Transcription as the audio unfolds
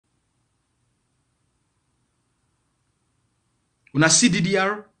When I see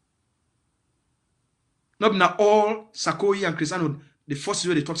DDR, not na all Sarkozy and Cristiano, the forces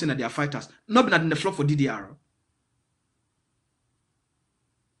where they talk saying that they are fighters. Not in the flock for DDR.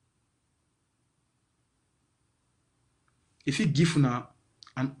 If you give now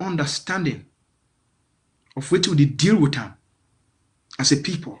an understanding of what we deal with them as a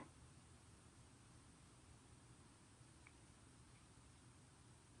people.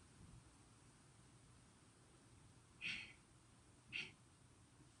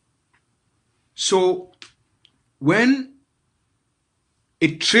 So when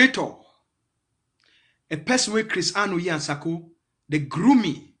a traitor, a person with Cristiano and Sako, they groom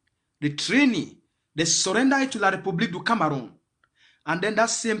me, they train me, they surrender it to La République du Cameroun, and then that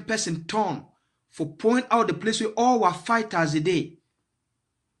same person turn for point out the place where all were fighters today,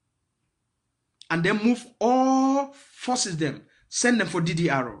 and then move all forces them, send them for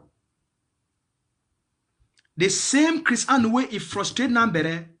DDR. The same Cristiano way he frustrate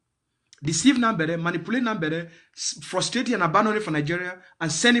Nambere, deceive Nambere, manipulate Nambere, frustrate and abandon it for Nigeria,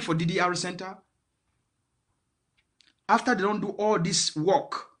 and send it for DDR center. After they don't do all this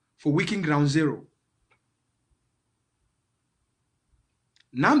work for weakening ground zero,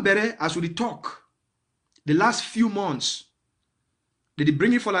 Nambere, as we talk, the last few months, did he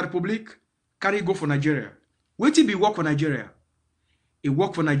bring it for La République, carry it go for Nigeria? Wait till he work for Nigeria. He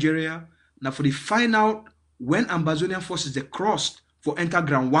work for Nigeria. Now for the find out when Ambazonian forces they crossed for enter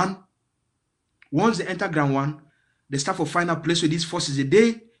ground one. Once they enter ground one, they start for find out place where these forces a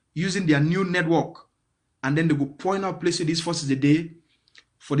day using their new network. And then they go point out place where these forces a day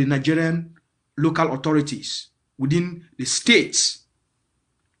for the Nigerian local authorities within the states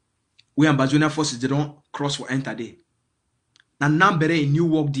where Ambazonian forces they don't cross for enter there. Now Nambere in new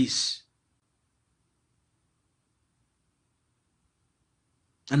work this.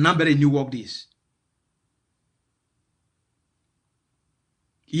 And Nambere in new work this.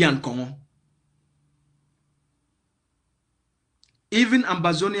 Ian Kongo. Even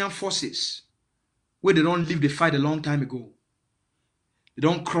Ambazonian forces, where they don't leave the fight a long time ago, they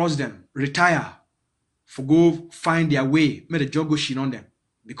don't cross them, retire, for go find their way, make the job go shin on them,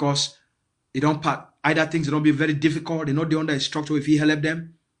 because they don't part. Either things they don't be very difficult, they know they under a structure if he help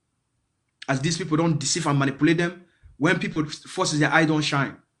them. As these people don't deceive and manipulate them, when people forces their eye don't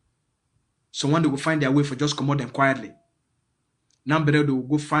shine, so one they will find their way for just come out them quietly. Nambere they will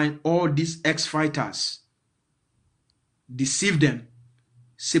go find all these ex-fighters, deceive them,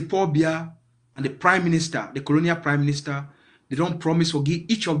 support Bia and the prime minister, the colonial prime minister, they don't promise to give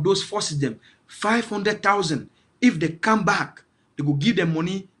each of those forces them 500,000. If they come back, they will give them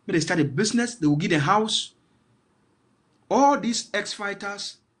money, maybe they start a business, they will give them house. All these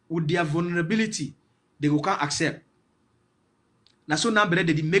ex-fighters, with their vulnerability, they will can't accept. Now so Nambere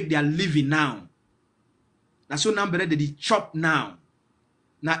they make their living now. Now so Nambere they chop now.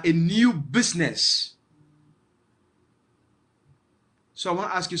 Now a new business. So I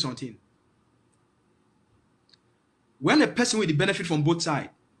want to ask you something. When a person will benefit from both sides,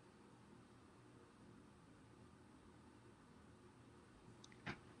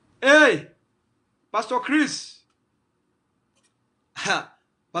 hey, Pastor Chris,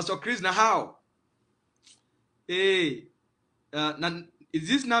 Pastor Chris, now how? Hey, is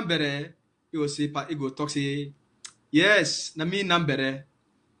this Nambere? You will say, you go talk say, yes, na me Nambere.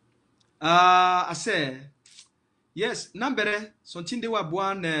 I say, yes, Nambere, something they were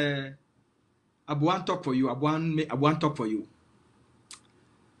born. Abuan talk for you. Abuan talk for you.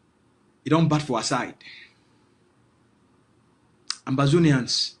 It don't bad for our side.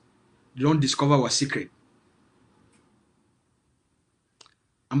 Ambazonians, they don't discover our secret.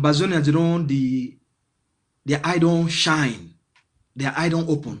 Ambazonians, they don't their eye don't shine. Their eye don't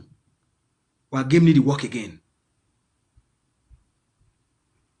open. Our game need to work again.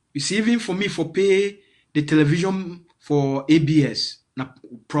 You see, even for me, for pay the television for ABS, na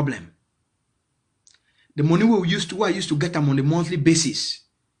problem. The money I used to get them on a monthly basis.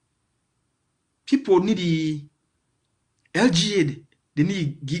 People need the LGA, they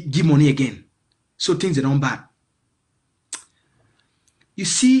need to give money again. So things are not bad. You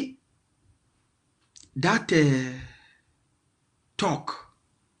see, that talk,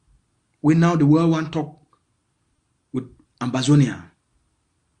 when now the world want talk with Ambazonia.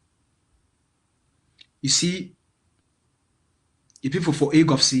 You see, the people for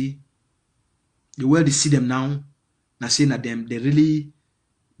AGOFC, the world they see them now saying that them, they really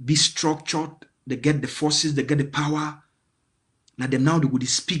be structured, they get the forces, they get the power. Now them now they would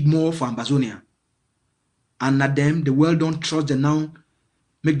speak more for Ambazonia. And that them, the world don't trust them now,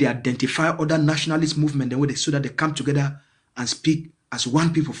 make they identify other nationalist movement so that they come together and speak as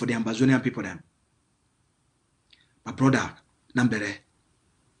one people for the Ambazonian people them. My brother, Nambere.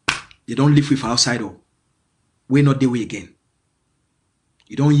 They don't live with outside or we not the way again.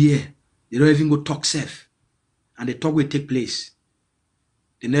 You don't hear. They don't even go talk safe. And the talk will take place.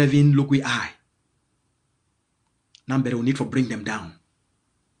 They never even look with eye. Nambere we need to bring them down.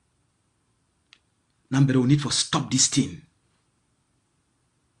 Nambere we need to stop this thing.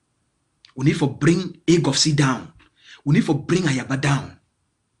 We need to bring Egofsi down. We need to bring Ayaba down.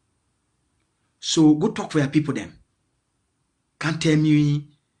 So go talk for your people then. Can't tell me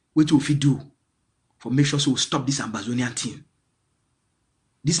what we do for make sure so we stop this Ambazonian thing.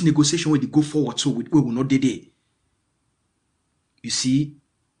 This negotiation will go forward so we will not do there. You see,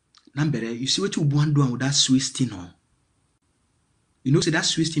 Nambere, you see what you want to do with that Swiss thing, no? You know, say that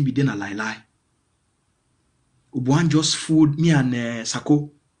Swiss thing be done a lie. Ubuan just fooled me and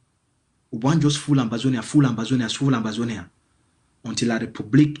Sako. Ubuan just fool Ambazonia. Until a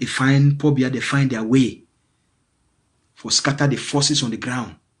republic, they find their way for scatter the forces on the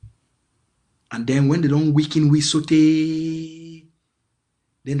ground. And then when they don't weaken we sote, then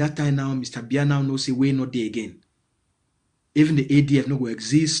that time now, Mr. Bia now knows say we not there again. Even the ADF no go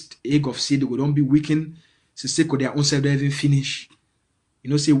exist, Egofsi they go don't be weakened, so they their own self they even finish. You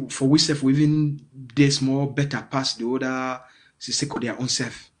know, say for we self we even this more better past the other, so their own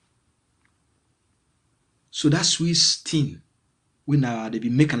self. So that Swiss thing, when they be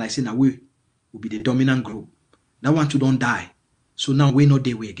making like say now we will be the dominant group. That one to don't die. So now we not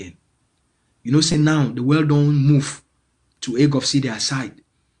their way again. You know, say now the world don't move to Egofsi their side.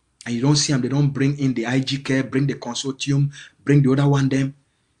 And you don't see them, they don't bring in the IG care, bring the consortium, bring the other one them.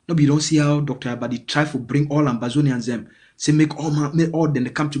 No, but you don't see how Dr. Abadi try to bring all Ambazonians them. Say make all them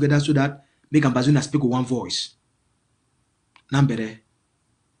they come together so that make Ambazonians speak with one voice. Nambere,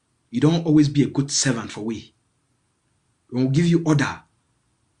 you don't always be a good servant for we. We will give you order.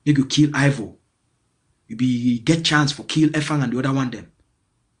 Make you kill Ivo. You be get chance for kill Efang and the other one them.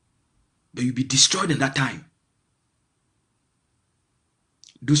 But you be destroyed in that time.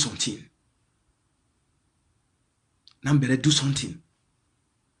 Do something. Nambere, do something.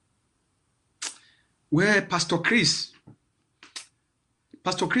 Where Pastor Chris,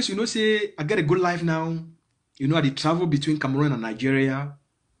 you know, say, I get a good life now. You know, I did travel between Cameroon and Nigeria.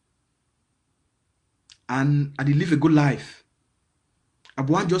 And I did live a good life. I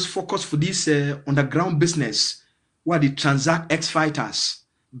want just focus for this underground business where they transact ex-fighters,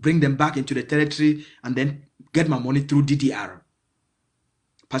 bring them back into the territory, and then get my money through DDR.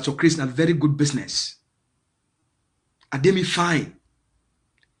 Pastor Chris, a very good business. I did me fine.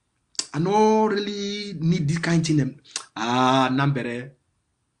 I don't really need this kind of thing. Nambere.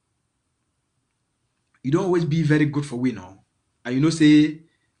 You don't always be very good for we now. And you know, say,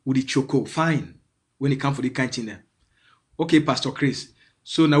 with the choco, fine. When it comes for the kind of thing. Okay, Pastor Chris.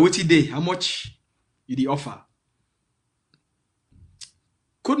 So now what today? How much you the offer?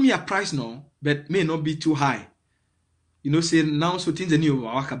 Could me a price now, but may not be too high. You know, say now so things are new.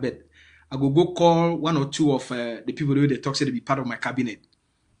 I bet I go call one or two of the people who they talk say they be part of my cabinet.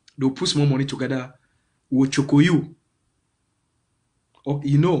 They'll put some more money together. We'll choco you. Or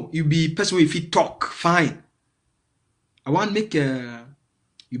you know, you be person if you talk fine. I want make you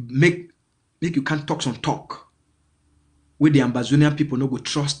can't talk some talk. Where the Ambazonian people no go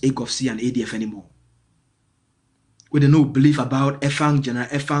trust Egofsi and ADF anymore. Where they no believe about Efang, General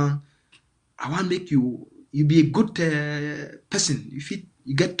Efang. I want make you be a good person. If you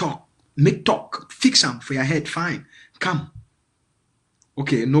get talk, make talk, fix them for your head, fine. Come.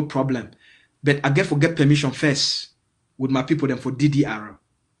 Okay, no problem. But I get permission first with my people then for DDR.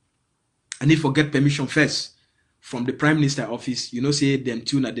 I need to get permission first from the Prime Minister office. You know, say them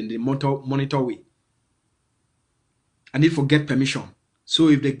tune and then the monitor way. I need to get permission. So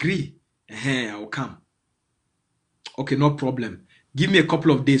if they agree, I will come. Okay, no problem. Give me a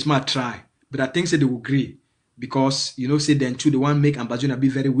couple of days, might try. But I think say they will agree. Because, you know, say then too, they want to make Ambazonia be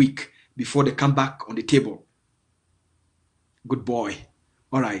very weak before they come back on the table. Good boy.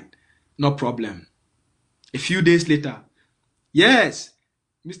 All right. No problem. A few days later. Yes.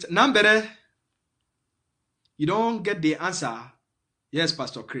 Mr. Nambere. You don't get the answer. Yes,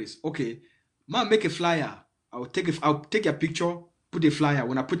 Pastor Chris. Okay. Man, make a flyer. I'll take a picture, put a flyer.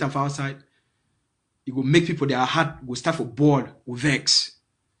 When I put them outside, it will make people, their heart will start for bored, will vex.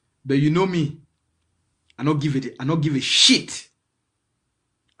 But you know me. I not give a shit.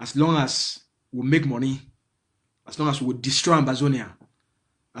 As long as we make money, as long as we destroy Ambazonia,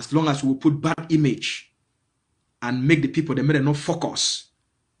 as long as we put bad image and make the people they not focus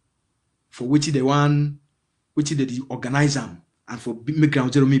for which they want, which they organize them and for make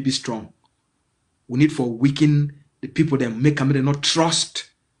ground zero be strong. We need for weaken the people that make them not trust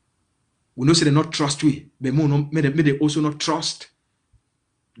We know say they not trust we, but may they also not trust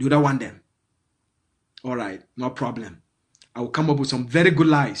the other one them. All right, no problem. I will come up with some very good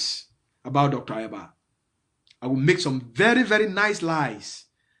lies about Dr. Ayaba. I will make some very, very nice lies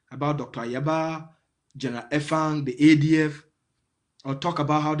about Dr. Ayaba, General Efang, the ADF. I'll talk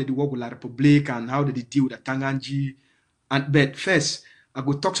about how they work with La Republic and how they deal with the Tanganji. But first, I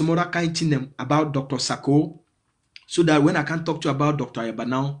will talk some other kind of thing about Dr. Sako, so that when I can talk to you about Dr. Ayaba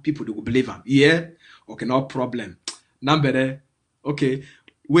now, people they will believe him. Yeah? Okay, no problem. Nambere. Okay.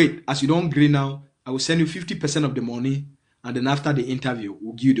 Wait, as you don't agree now, I will send you 50% of the money, and then after the interview,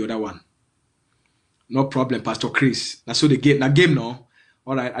 we'll give you the other one. No problem, Pastor Chris. That's so the game. Now game now.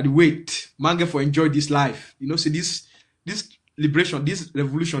 All right. I wait. Mange for enjoy this life. You know, see this liberation, this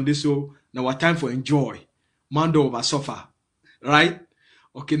revolution, this so now our time for enjoy. Mando over suffer. Right?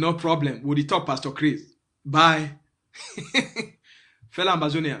 Okay, no problem. We'll talk, Pastor Chris. Bye. Fellow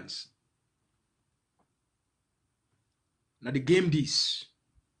Ambazonians. Now the game this.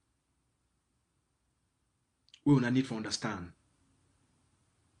 We will not need to understand.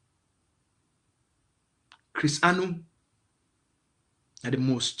 Chris Anu are the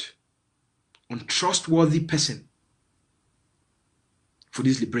most untrustworthy person for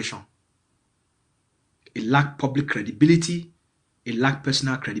this liberation. It lacked public credibility. It lacked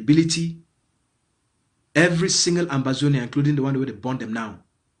personal credibility. Every single Ambazonian, including the one where they burn them now,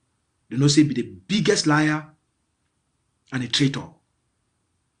 they know say be the biggest liar and a traitor.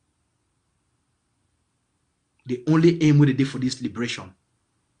 The only aim what they did for this liberation,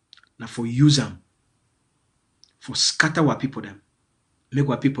 now for use them, for scatter our people them, make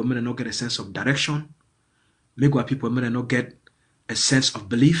our people may not get a sense of direction, make our people may not get a sense of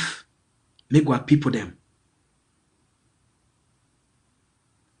belief, make our people them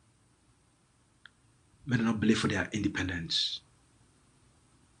may not believe for their independence.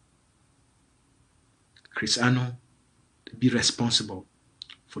 Chris Ano be responsible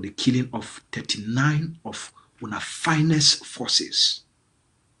for the killing of 39 of one of our finest forces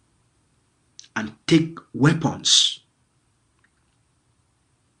and take weapons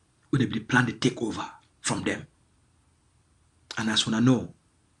when they plan to take over from them. And as we know,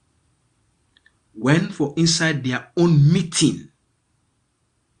 when for inside their own meeting,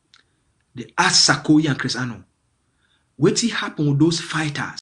 they asked Sakoyi and Chris Ano, what happened with those fighters